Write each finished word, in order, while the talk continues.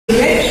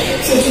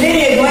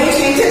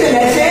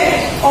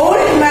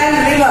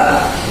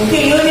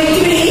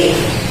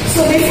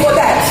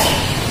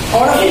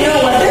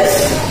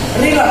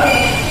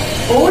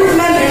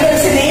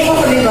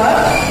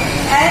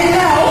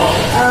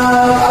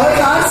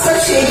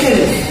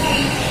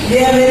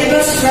they are very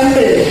much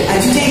trembled,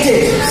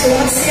 agitated, so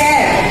much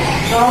scared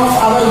of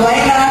our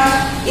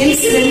Wayanad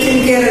incident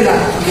in Kerala.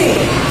 Okay,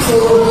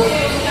 so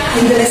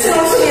in the lesson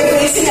also we are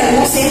facing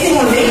almost same thing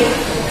only: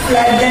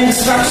 flood and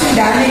destruction,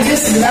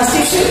 damages,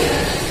 devastation,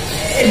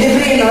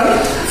 debris and all.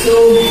 So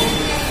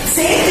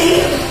same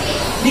thing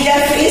we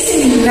are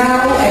facing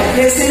now at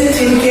present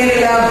in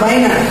Kerala,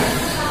 Wayanad.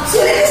 So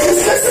let us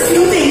discuss a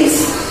few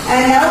things,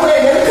 and now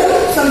I welcome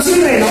some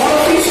children. All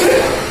of you should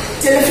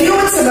tell a few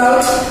words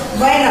about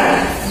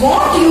Wayanad.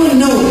 What do you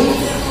know?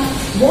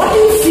 What do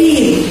you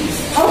feel?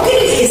 How can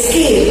you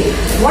escape?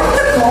 What are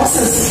the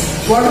causes?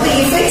 What are the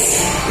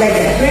effects? Like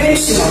that,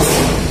 prevention also.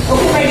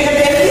 Okay, my dear,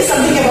 tell me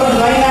something about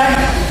Wayanad,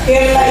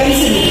 Kerala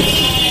incident.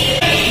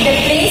 The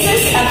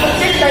places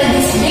affected by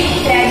this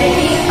big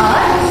tragedy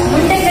are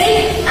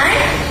Mundakai and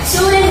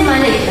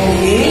Suranmalai.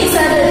 Okay. These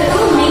are the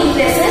two main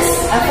places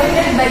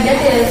affected by that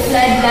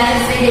flood,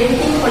 landslide,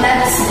 everything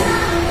collapsed.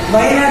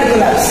 Wayanad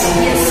collapsed.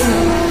 Yes.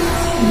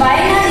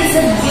 Wayanad is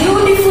a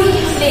beautiful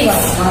place,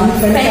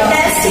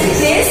 fantastic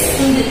place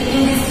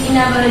in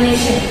our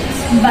nation.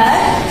 But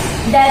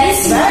there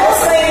is no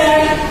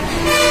Wayanad.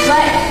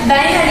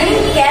 Wayanad in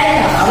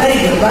Kerala.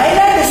 Very good.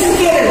 Wayanad is in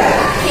Kerala.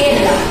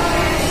 Kerala.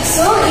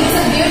 So it's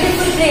a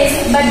beautiful place,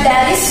 but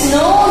there is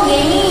no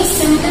any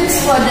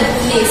symptoms for the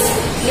place.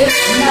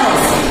 No.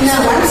 So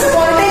once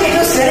upon a time it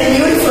was very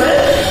beautiful.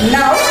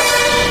 Now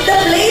the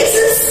place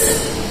is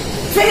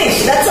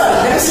finished. That's all.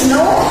 There is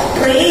no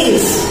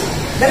trace.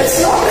 There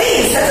is no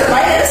trace. That's why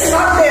it is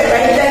not there.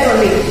 Right there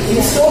only. It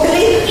is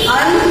totally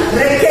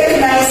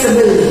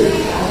unrecognizable.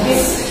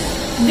 Yes.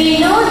 We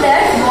know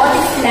that what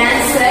is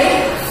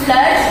landslide,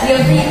 flood,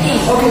 everything.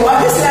 Okay,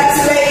 what is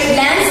landslide?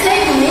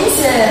 Landslide means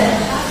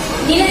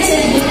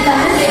Nilachari.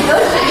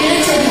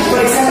 For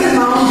example,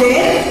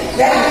 mountain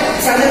that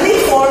suddenly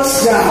falls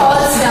down.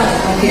 Falls down.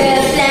 Okay. The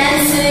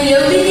plants,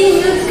 everything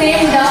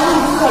came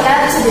down,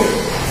 collapsed.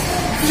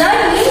 Flood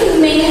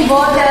means many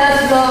water.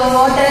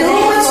 Too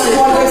much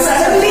water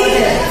suddenly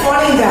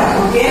falling down.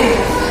 Okay.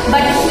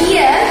 But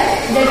here,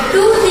 the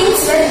two things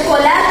were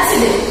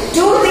collapsed.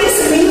 Two things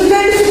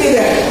mingled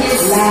together. Yes.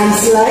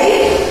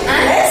 Landslide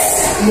And less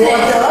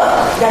water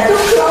that to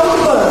cloud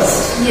burst.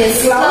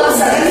 Yes. Cloud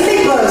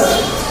suddenly burst.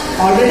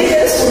 Already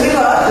there is a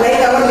river,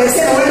 like our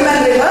lesson Old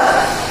Man River.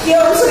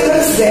 Here also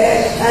river is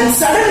there, and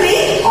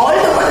suddenly all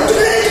the water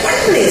together in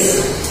one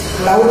place.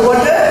 Cloud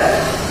water,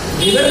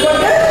 river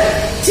water,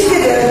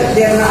 together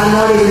they are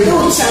not able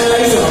to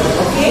channelize all.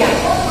 Okay.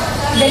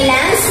 The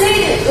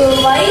landslide,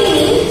 why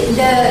mean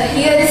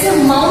here is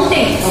a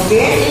mountain.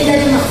 Okay.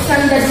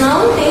 From the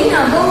mountain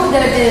above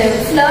that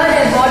flood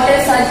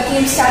waters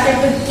started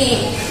to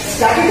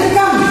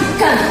come.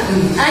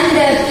 And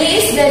the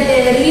place that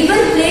the river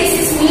place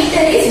is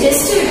meter is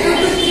just 2 to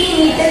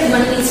 3 meters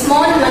only,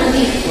 small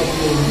only.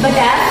 But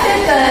after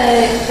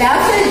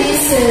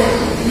this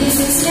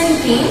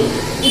incident came,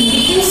 it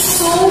became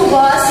so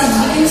vast, it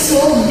became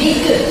so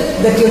big.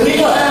 The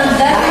river.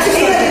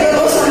 Actually, the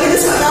river was only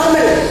this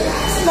normal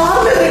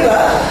river,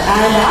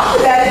 and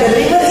after that the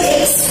river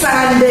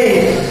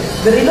expanded.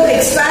 The river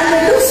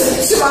expanded to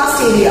such a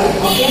vast area.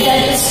 Okay,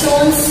 that the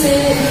stones,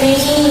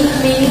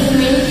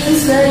 many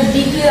things were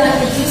big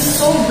and it is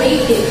so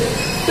big.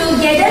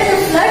 Together the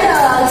flood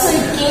also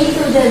it came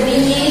to the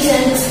village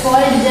and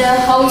spoiled the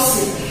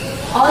house.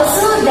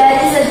 Also there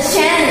is a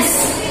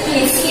chance to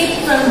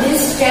escape from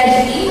this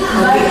tragedy.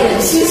 Okay.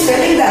 She is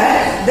telling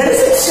that there is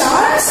a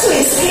chance to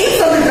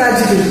escape from the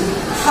tragedy.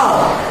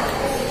 How?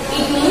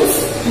 It means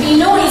we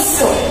know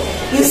ISRO.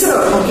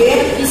 ISRO,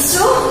 okay?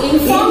 ISRO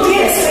informed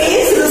Indian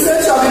Space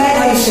Research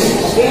Organization,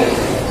 okay?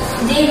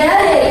 They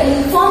were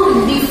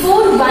informed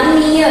before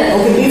 1 year.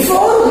 Okay,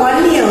 before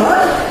 1 year,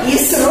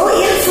 ISRO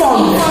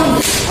informed.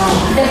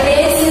 The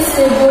place is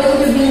going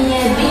to be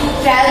a big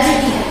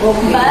tragedy.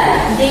 Okay.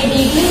 But they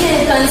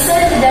didn't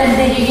consult that,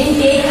 they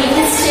didn't take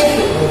any step.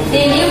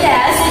 They lived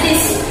as it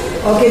is.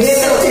 Okay, they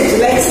left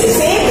it. Like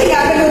same thing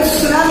happened with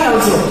tsunami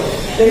also.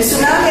 When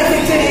tsunami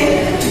affected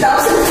in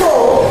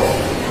 2004,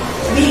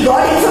 we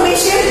got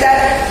information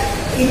that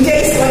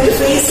India is going to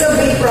face a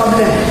big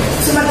problem.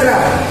 Sumatra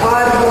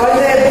or all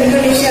the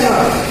Indonesia and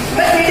all.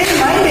 But we didn't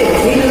mind it.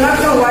 We do not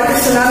know what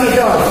is tsunami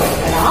at all.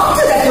 And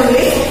after that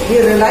only,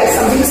 we realized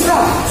something is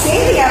wrong.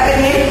 Same thing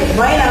happened in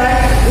Wayanad.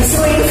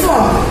 ISRO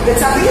informed that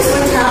something is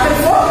going to happen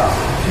for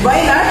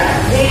Wayanad.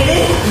 They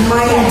didn't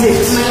mind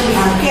it.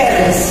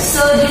 Careless.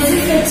 So this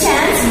is the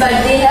chance, but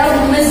they have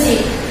missed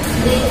it.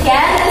 The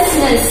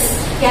carelessness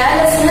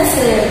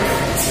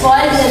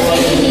spoiled the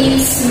many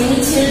lives, many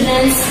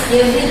children,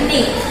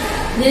 everything.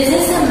 This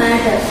is the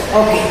matter.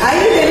 Okay, I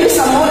will tell you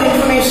some more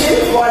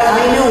information what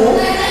I know.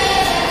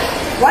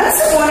 Once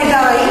upon a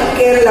time,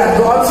 Kerala,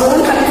 God's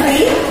own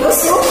country,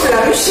 was so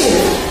flourishing,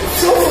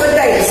 so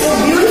fertile, so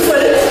beautiful,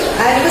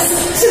 and it was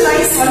such a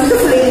nice,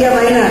 wonderful area,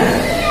 Wayanad.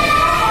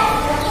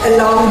 A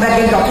long back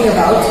I'm talking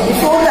about,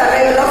 before the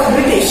arrival of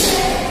British.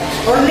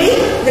 Only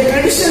the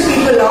traditional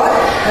people or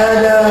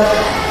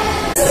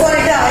once upon a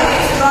time,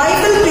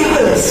 tribal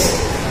peoples,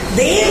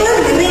 they were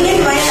living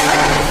in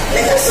Wayanad,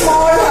 like a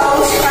small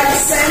house,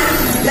 huts and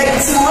like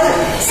small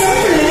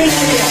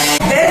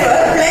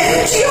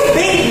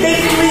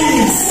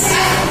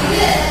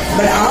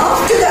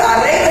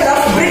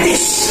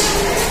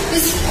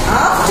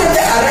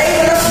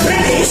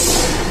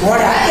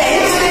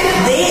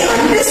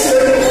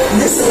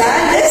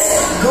land is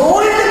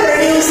gold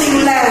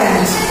producing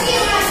land.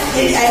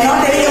 I'm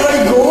not telling you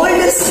what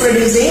gold is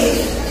producing.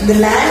 The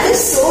land is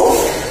so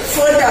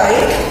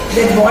fertile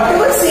that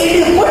whatever seed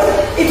you put,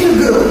 it will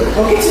grow.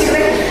 Okay,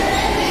 children?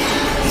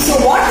 So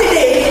what they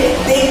did,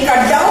 they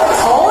cut down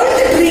all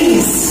the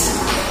trees.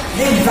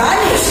 They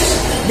vanished.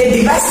 They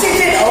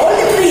devastated all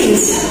the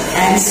trees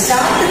and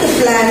started to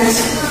plant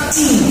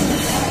tea,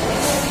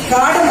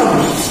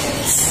 cardamom,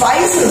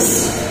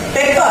 spices,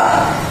 pepper,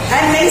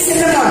 and then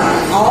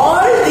cinnamon.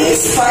 All these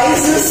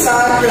spices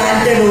are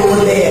planted over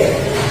there.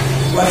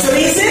 What's the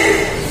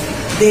reason?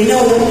 They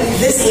know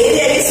this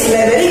area is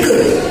very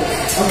good.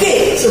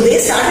 Okay, so they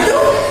started to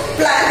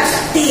plant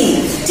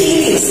tea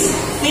leaves.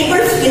 People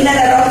in and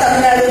around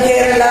Tamil Nadu,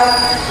 Kerala,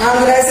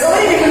 Andhra, so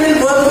many people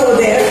will work over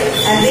there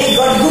and they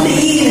got good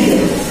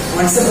yield.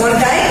 Once upon a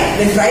time,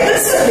 when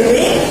tribals were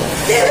living,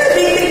 there were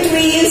big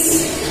trees.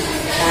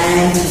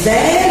 And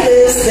there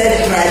is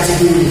that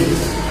tragedy.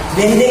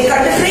 When they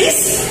cut the trees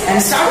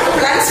and started to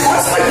plant small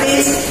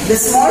trees, the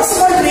small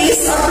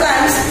trees or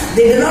plants,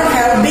 they do not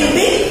have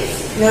big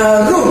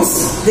roots.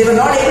 They were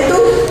not able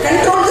to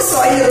control the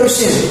soil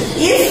erosion.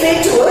 If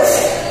it was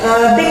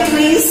big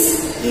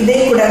trees,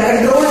 they could have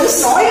controlled the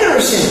soil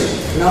erosion.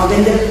 Now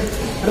when the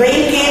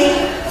rain came,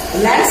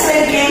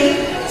 landslide came,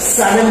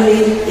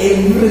 suddenly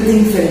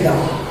everything fell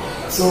down.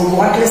 So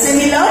what lesson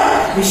we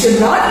learned? We should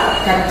not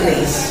cut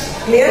trees.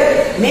 Clear?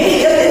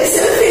 Maybe they are very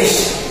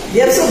selfish.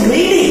 They are so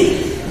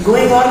greedy.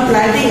 Going on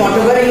planting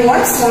whatever you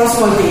want, small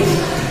things.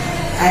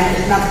 And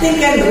nothing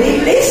can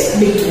replace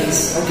big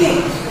trees. Okay?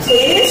 So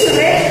anyway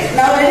children,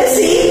 now let us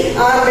see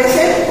our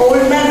lesson,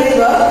 Old Man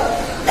River.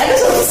 That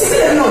is also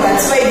similar. No,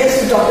 that's why just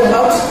we talked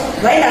about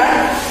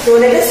Wayanad. So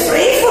let us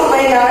pray for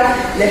Wayanad.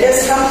 Let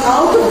us come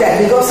out of that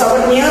because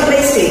our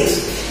nearby state,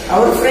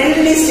 our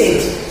friendly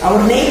state,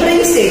 our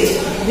neighboring state,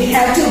 we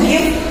have to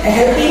give a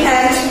helping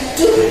hand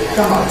to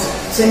come out.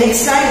 So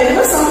next time,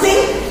 whenever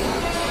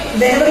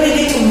we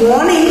get a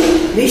warning,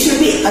 we should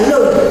be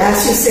alert,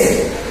 as you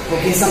said.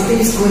 Okay, something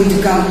is going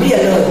to come, be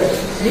alert.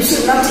 We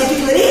should not take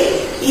it very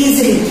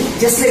easily.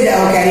 Just like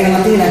that, okay,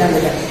 nothing will happen.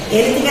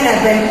 Anything can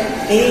happen,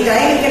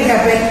 anytime it can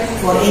happen,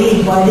 for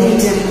anybody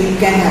it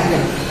can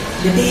happen.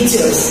 The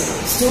teachers,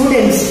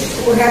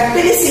 students who are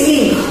happily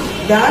singing,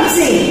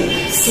 dancing,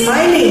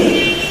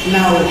 smiling,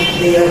 now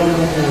they are no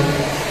more.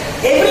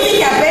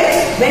 Everything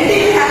happened. When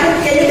did it happen?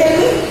 Can you tell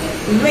me?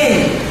 When?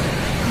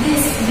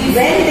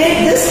 When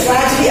did this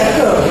tragedy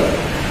occur?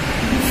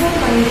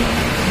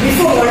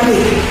 Before one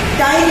day.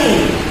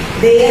 Timing.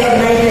 Day or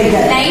night like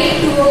that? Night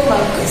 2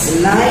 o'clock. Yes,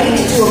 night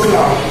 2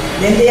 o'clock.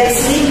 When they are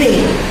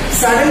sleeping,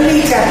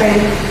 suddenly it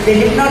happened.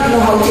 They did not know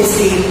how to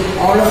escape.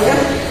 All of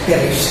them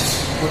perished.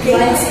 Okay?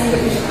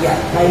 Yeah,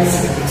 while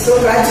sleeping.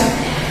 So tragic.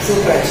 So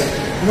tragic.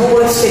 No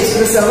words to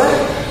express our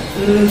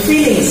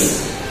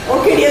feelings.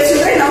 Okay, dear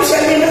children, now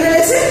shall we enter the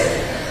lesson?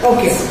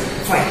 Okay,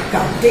 fine.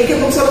 Come, take your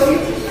books out of you.